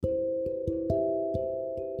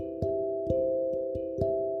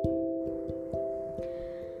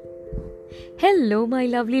Hello, my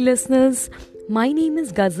lovely listeners. My name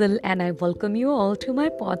is Ghazal, and I welcome you all to my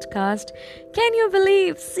podcast. Can you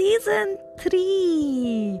believe season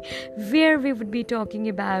 3, where we would be talking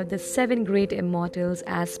about the 7 great immortals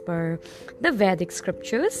as per the Vedic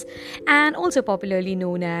scriptures, and also popularly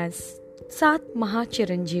known as Sat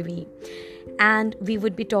Mahachiranjeevi. And we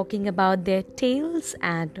would be talking about their tales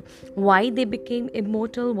and why they became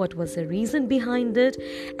immortal, what was the reason behind it,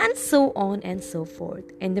 and so on and so forth.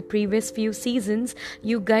 In the previous few seasons,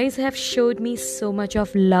 you guys have showed me so much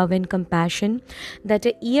of love and compassion that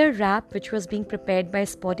a ear wrap which was being prepared by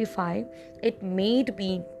Spotify, it made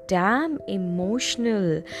me damn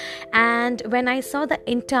emotional. And when I saw the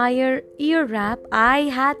entire ear wrap, I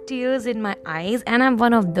had tears in my eyes, and I'm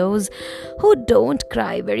one of those who don't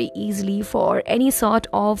cry very easily for any sort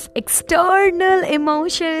of external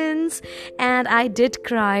emotions. And I did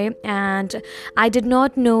cry, and I did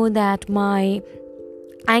not know that my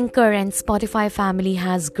Anchor and Spotify family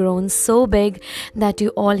has grown so big that you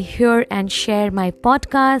all hear and share my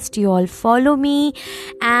podcast, you all follow me,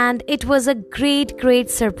 and it was a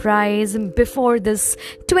great surprise before this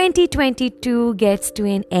 2022 gets to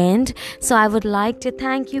an end. So I would like to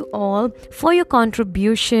thank you all for your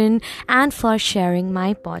contribution and for sharing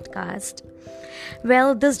my podcast.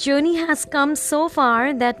 Well, this journey has come so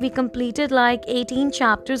far that we completed like 18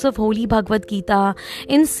 chapters of Holy Bhagavad Gita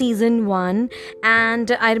in season 1,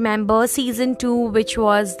 and I remember season 2, which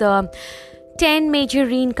was the 10 major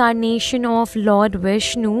reincarnation of Lord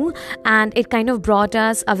Vishnu, and it kind of brought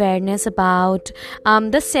us awareness about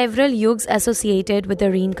the several yugs associated with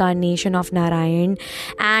the reincarnation of Narayan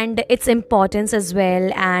and its importance as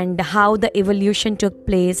well, and how the evolution took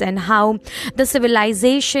place and how the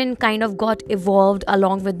civilization kind of got evolved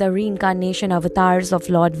along with the reincarnation avatars of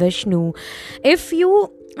Lord Vishnu. If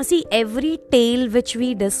you see, every tale which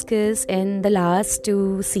we discuss in the last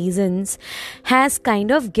 2 seasons has kind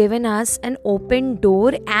of given us an open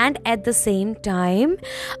door, and at the same time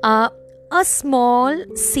a small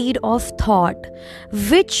seed of thought,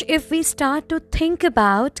 which if we start to think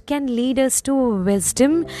about can lead us to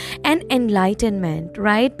wisdom and enlightenment,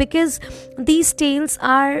 right? Because these tales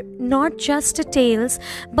are not just tales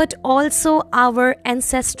but also our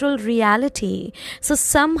ancestral reality. So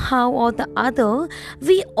somehow or the other,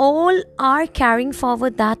 we all are carrying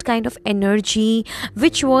forward that kind of energy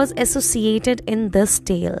which was associated in this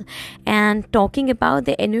tale. And talking about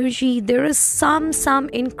the energy, there is some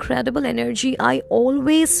incredible energy I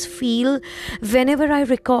always feel whenever I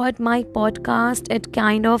record my podcast. It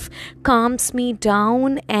kind of calms me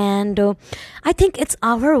down, and I think it's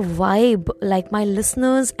our vibe, like my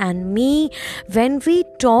listeners and me, when we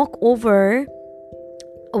talk over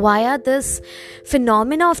via this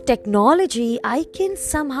phenomena of technology. I can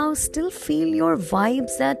somehow still feel your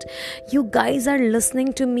vibes, that you guys are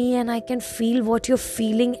listening to me, and I can feel what you're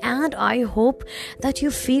feeling, and I hope that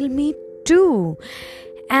you feel me too.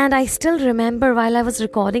 And I still remember while I was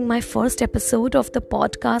recording my first episode of the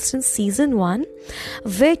podcast in season 1,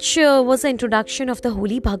 which was the introduction of the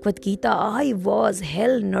Holy Bhagavad Gita, I was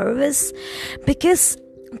hell nervous because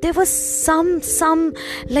there was some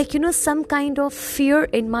kind of fear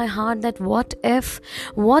in my heart that what if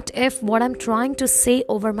what I'm trying to say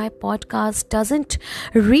over my podcast doesn't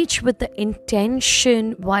reach with the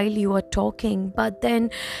intention while you are talking. But then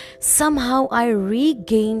somehow I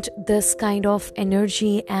regained this kind of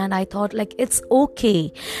energy, and I thought, like, it's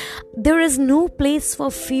okay. There is no place for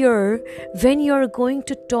fear when you're going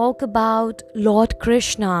to talk about Lord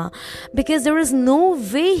Krishna, because there is no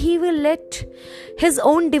way he will let his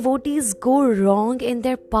own devotees go wrong in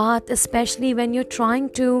their path, especially when you're trying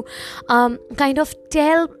to kind of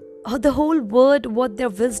tell the whole word what their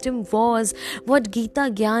wisdom was, what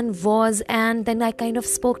Gita Gyan was. And then I kind of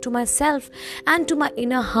spoke to myself and to my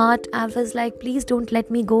inner heart. I was like, please don't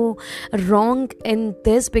let me go wrong in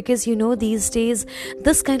this, because these days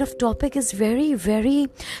this kind of topic is very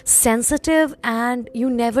sensitive, and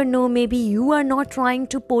you never know, maybe you are not trying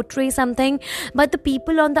to portray something, but the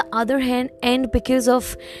people on the other hand, because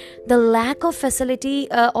of the lack of facility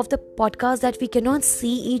of the podcast, that we cannot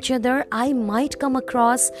see each other, I might come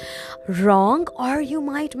across wrong, or you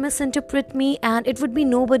might misinterpret me, and it would be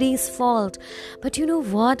nobody's fault. But you know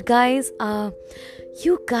what, guys,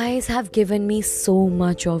 you guys have given me so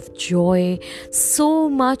much of joy, so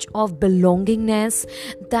much of belongingness,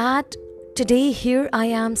 that today here I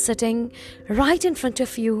am sitting right in front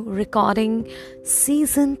of you recording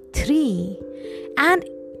season 3. And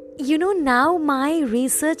now my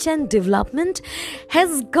research and development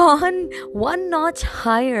has gone one notch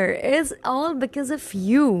higher. Is all because of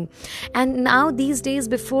you. And now these days,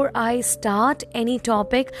 before I start any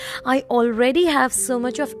topic, I already have so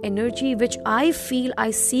much of energy which I feel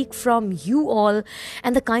I seek from you all,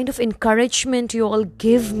 and the kind of encouragement you all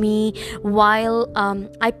give me while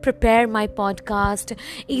I prepare my podcast.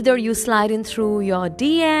 Either you slide in through your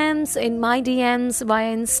DMs, in my DMs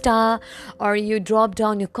via Insta, or you drop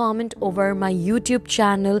down your comment over my YouTube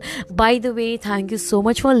channel. By the way, thank you so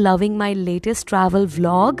much for loving my latest travel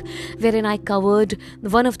vlog, wherein I covered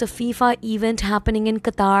one of the FIFA event happening in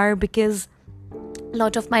Qatar, because a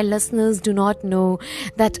lot of my listeners do not know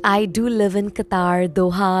that I do live in Qatar,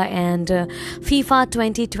 Doha, and FIFA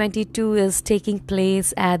 2022 is taking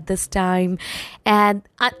place at this time. And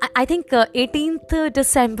I think 18th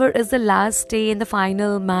December is the last day in the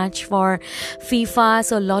final match for FIFA.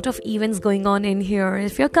 So a lot of events going on in here.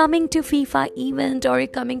 If you're coming to FIFA event or you're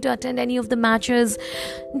coming to attend any of the matches,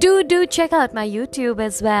 do check out my YouTube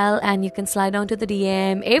as well, and you can slide down to the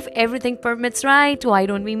DM. If everything permits, right, why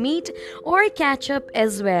don't we meet or catch up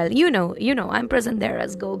as well? You know, I'm present there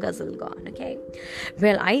as Go Ghazal Gone. Okay,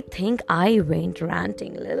 well, I think I went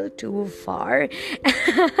ranting a little too far.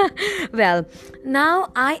 Well,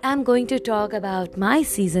 now I am going to talk about my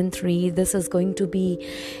season 3. This is going to be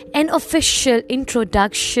an official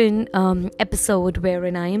introduction episode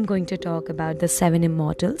wherein I am going to talk about the 7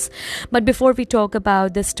 immortals. But before we talk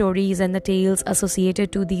about the stories and the tales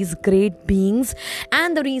associated to these great beings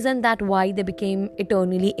and the reason that why they became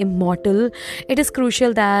eternally immortal, it is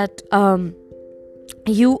crucial that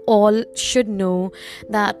you all should know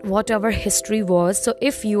that whatever history was. So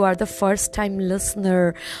if you are the first time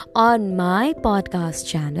listener on my podcast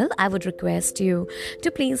channel, I would request you to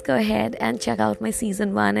please go ahead and check out my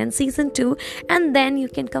season 1 and season 2, and then you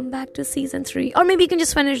can come back to season 3, or maybe you can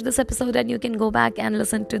just finish this episode and you can go back and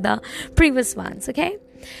listen to the previous ones. Okay,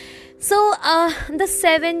 so the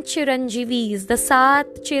 7 Chiranjeevis, the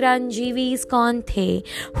 7 Chiranjeevis kaun the?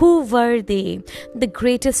 Who were they? The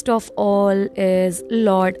greatest of all is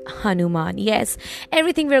Lord Hanuman. Yes,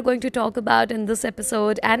 everything we're going to talk about in this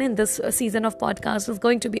episode and in this season of podcast is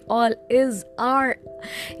going to be all is our.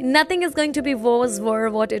 Nothing is going to be were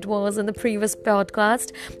what it was in the previous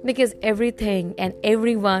podcast, because everything and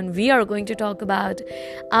everyone we are going to talk about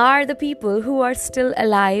are the people who are still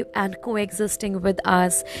alive and coexisting with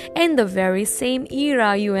us in the very same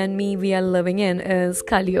era you and me we are living in, is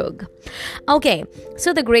Kali Yuga. Okay,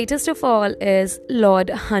 so the greatest of all is Lord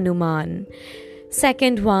Hanuman.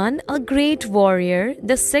 Second one, a great warrior,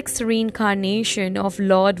 the 6th reincarnation of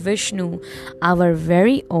Lord Vishnu, our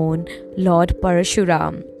very own Lord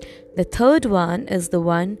Parashuram. The third one is the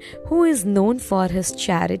one who is known for his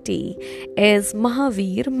charity, is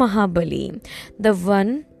Mahavir Mahabali, the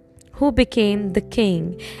one who became the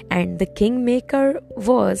king, and the kingmaker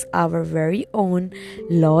was our very own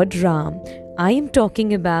Lord Ram. I am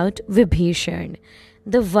talking about Vibhishan,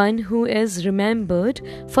 the one who is remembered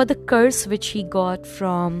for the curse which he got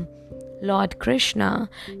from Lord Krishna.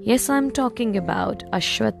 Yes, I'm talking about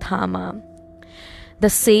Ashwathama, the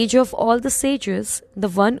sage of all the sages, the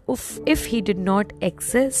one if he did not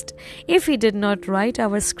exist, if he did not write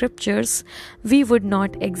our scriptures, we would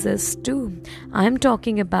not exist too. I'm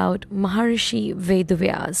talking about Maharishi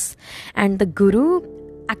Vedavyas, and the guru,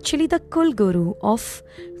 actually the Kul Guru of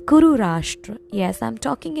Kuru Rashtra. Yes, I'm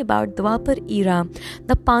talking about Dwapar era,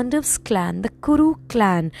 the Pandavs clan, the Kuru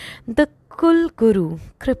clan, the Kul Guru,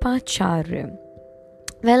 Kripacharya.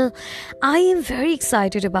 Well, I am very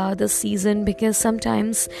excited about this season because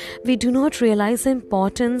sometimes we do not realize the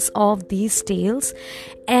importance of these tales,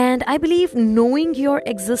 and I believe knowing your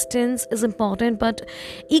existence is important, but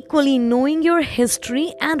equally knowing your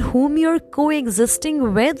history and whom you're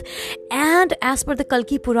coexisting with. And as per the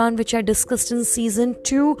Kalki Puran, which I discussed in season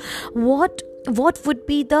 2, what would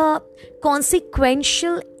be the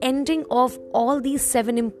consequential ending of all these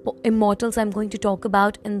 7 immortals I'm going to talk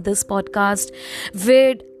about in this podcast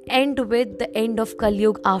would end with the end of Kali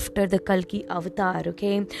Yuga after the Kalki avatar.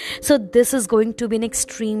 Okay, so this is going to be an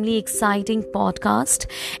extremely exciting podcast,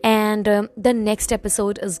 and the next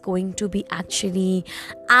episode is going to be actually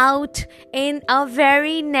out in a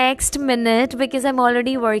very next minute, because I'm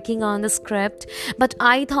already working on the script. But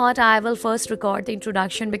I thought I will first record the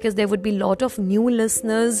introduction, because there would be a lot of new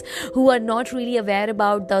listeners who are not really aware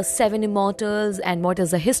about the 7 immortals and what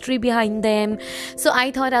is the history behind them. So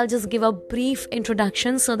I thought I'll just give a brief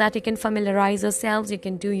introduction so that you can familiarize yourselves, you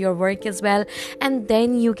can do your work as well, and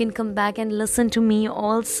then you can come back and listen to me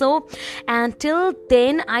also. And till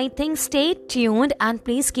then, I think stay tuned and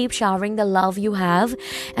please keep showering the love you have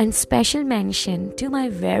And special mention to my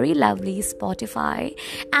very lovely Spotify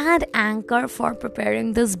and Anchor for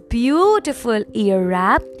preparing this beautiful ear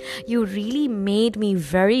wrap. You really made me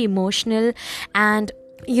very emotional, and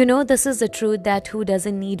this is the truth, that who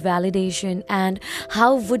doesn't need validation, and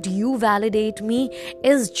how would you validate me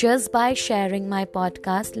is just by sharing my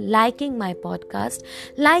podcast,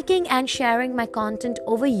 liking and sharing my content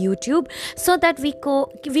over YouTube, so that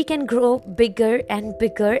we can grow bigger and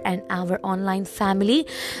bigger, and our online family,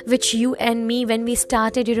 which you and me, when we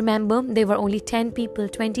started, you remember, there were only 10 people,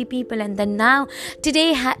 20 people, and then now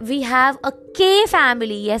today we have a K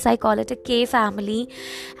family. Yes, I call it a K family.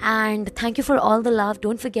 And thank you for all the love.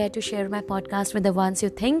 Don't forget to share my podcast with the ones you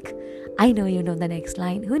think, I know you know the next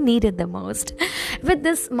line, who need it the most. With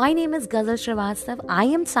this, my name is Ghazal Srivastav. I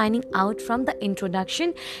am signing out from the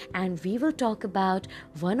introduction, and we will talk about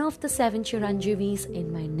one of the 7 Chiranjeevis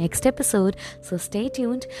in my next episode. So stay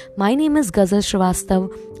tuned. My name is Ghazal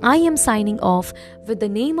Srivastav. I am signing off with the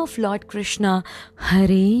name of Lord Krishna.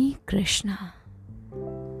 Hare Krishna.